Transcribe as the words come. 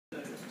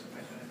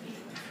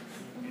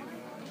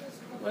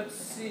Let's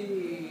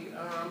see.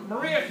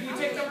 Maria, can you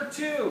take number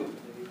 2?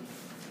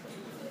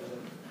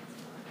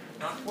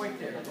 Not quite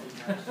there.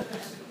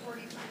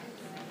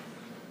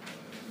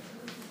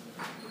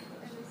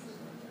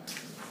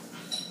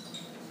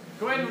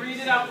 Go ahead and read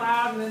it out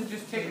loud and then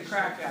just take a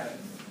crack at it.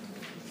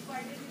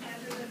 Why did you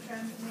measure the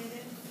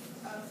transmitted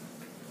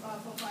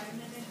for 5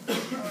 minutes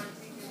or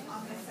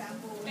on the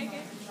sample?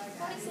 Okay.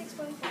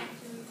 46.5.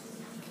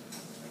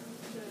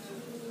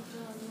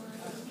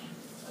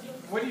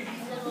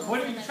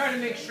 What are you trying to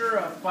make sure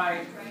of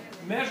by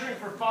measuring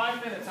for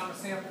 5 minutes on a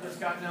sample that's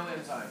got no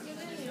enzyme? You're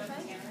going to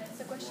unify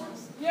the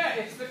questions? Yeah,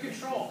 it's the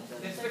control.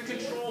 It's the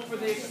control for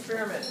the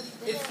experiment.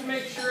 It's to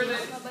make sure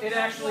that it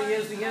actually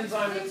is the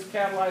enzyme that's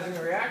catalyzing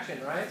the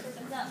reaction, right?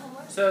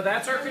 So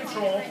that's our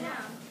control.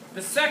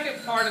 The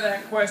second part of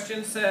that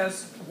question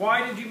says,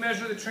 why did you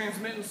measure the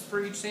transmittance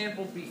for each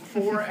sample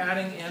before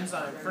adding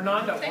enzyme?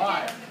 Fernanda,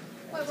 why?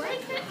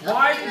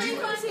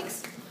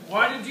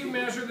 Why did you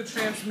measure the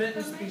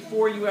transmittance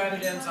before you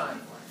added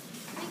enzyme?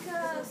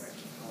 Because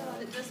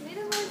the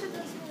transmitter went to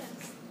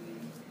transmittance.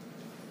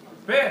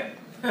 Ben.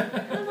 I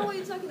don't know what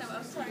you're talking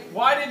about, sorry.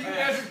 Why did you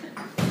measure?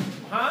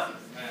 Huh?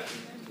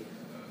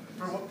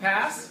 For what?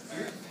 Pass?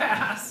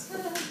 Pass.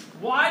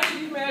 Why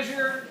did you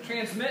measure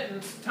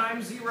transmittance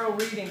times 0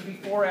 reading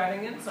before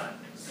adding enzyme?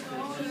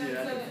 Oh,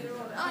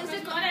 is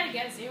it going to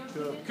get 0?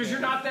 Because you're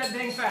not that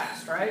dang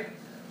fast, right?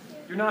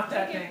 You're not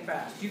that dang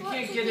fast. You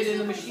can't get it in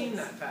the machine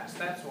that fast.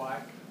 That's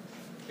why.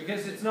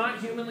 Because it's not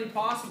humanly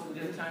possible to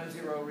get a times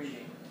 0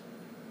 reading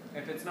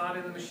if it's not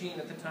in the machine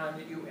at the time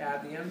that you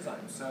add the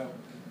enzyme. So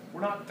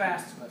we're not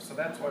fast enough, so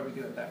that's why we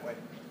do it that way.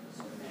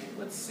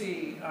 Let's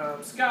see.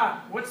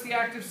 Scott, what's the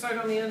active site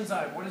on the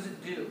enzyme? What does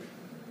it do?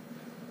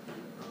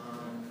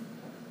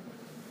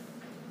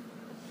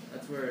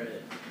 That's where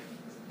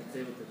it's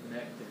able to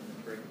connect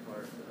and break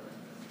apart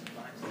the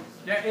bindings.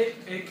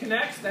 Yeah, it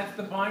connects. That's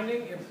the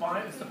binding.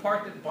 It's the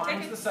part that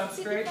binds the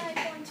substrate.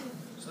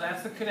 So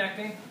that's the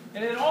connecting.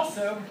 And it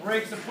also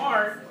breaks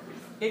apart.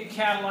 It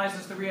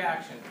catalyzes the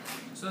reaction.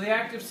 So the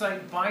active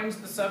site binds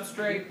the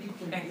substrate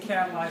and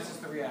catalyzes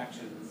the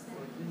reaction.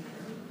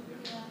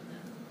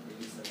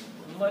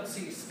 Let's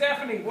see.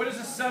 Stephanie, what is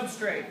a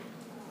substrate?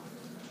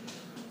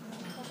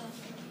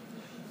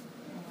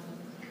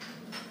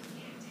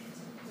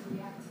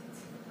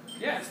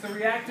 Yeah, it's the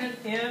reactant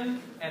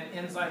in an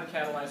enzyme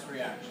catalyzed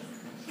reaction.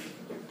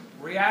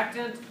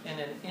 Reactant in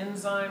an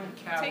enzyme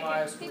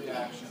catalyzed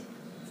reaction.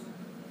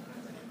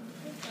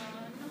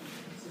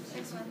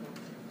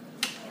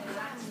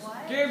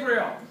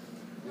 Gabriel,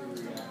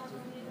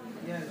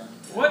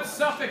 what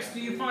suffix do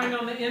you find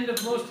on the end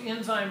of most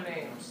enzyme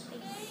names?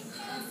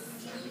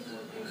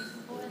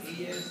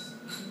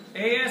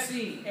 ASE,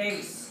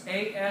 ACE,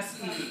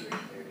 ASE.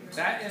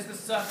 That is the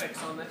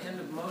suffix on the end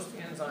of most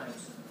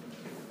enzymes.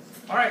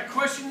 All right,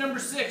 question number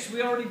 6.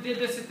 We already did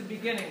this at the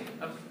beginning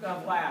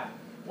of lab.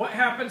 What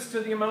happens to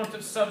the amount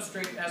of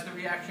substrate as the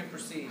reaction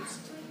proceeds?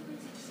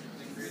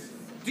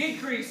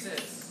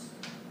 Decreases.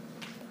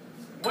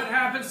 What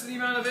happens to the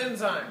amount of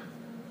enzyme?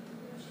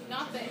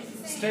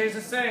 Nothing. Stays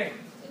the same.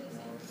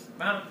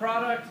 Amount of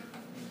product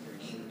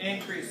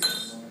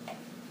increases.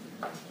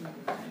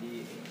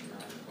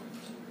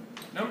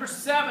 Number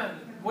 7.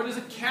 What does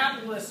a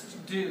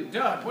catalyst do?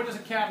 Doug, what does a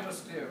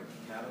catalyst do?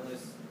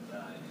 Catalyst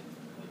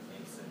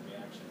makes a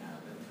reaction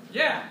happen.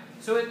 Yeah,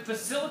 so it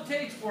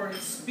facilitates or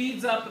it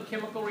speeds up a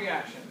chemical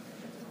reaction.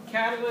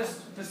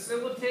 Catalysts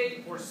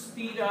facilitate or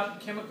speed up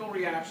chemical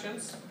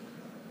reactions.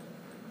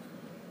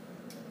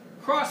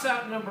 Cross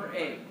out number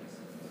 8.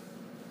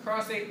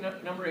 Cross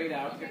number 8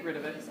 out, get rid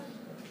of it.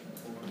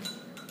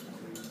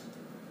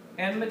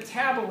 And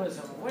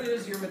metabolism. What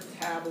is your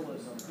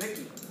metabolism?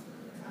 Vicky?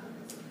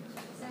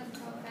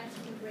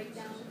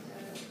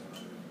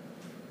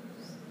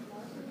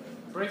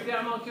 Break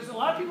down molecules. A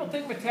lot of people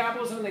think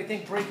metabolism, they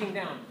think breaking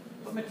down.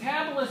 But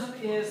metabolism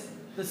is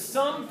the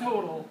sum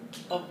total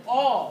of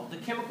all the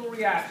chemical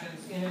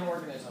reactions in an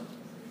organism.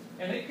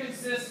 And it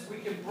consists, we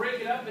can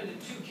break it up into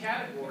 2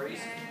 categories.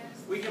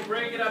 We can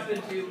break it up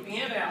into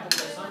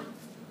anabolism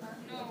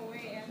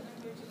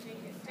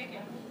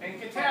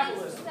and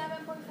catabolism.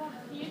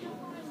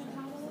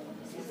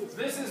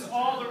 This is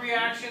all the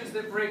reactions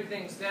that break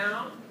things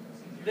down.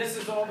 This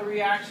is all the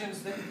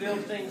reactions that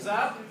build things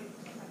up.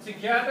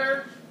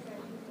 Together,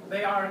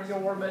 they are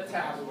your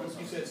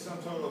metabolism. You said sum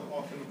total of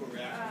all chemical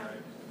reactions,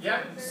 right?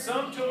 Yep,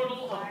 sum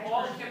total of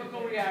all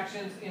chemical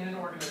reactions in an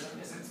organism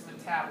is its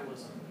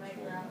metabolism.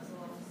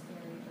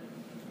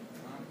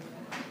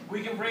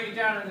 We can break it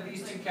down into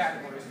these 2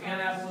 categories,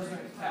 anabolism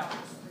and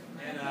catabolism.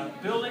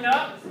 And building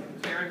up,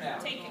 tearing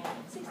down.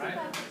 Right?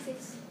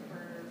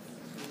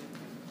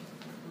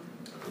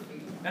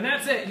 And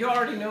that's it. You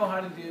already know how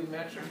to do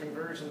metric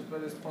conversions by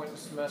this point in the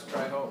semester,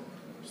 I hope.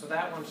 So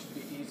that one should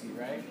be easy,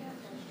 right?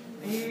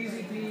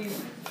 Easy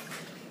peasy.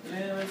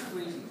 Lemon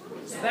squeezy.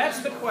 So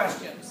that's the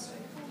questions.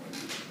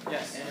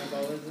 Yes?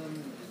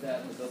 Anabolism, is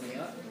that the building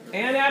up?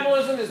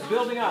 Anabolism is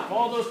building up.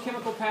 All those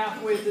chemical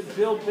pathways that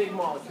build big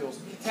molecules.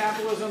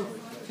 Catabolism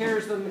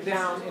tears them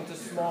down into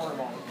smaller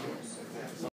molecules.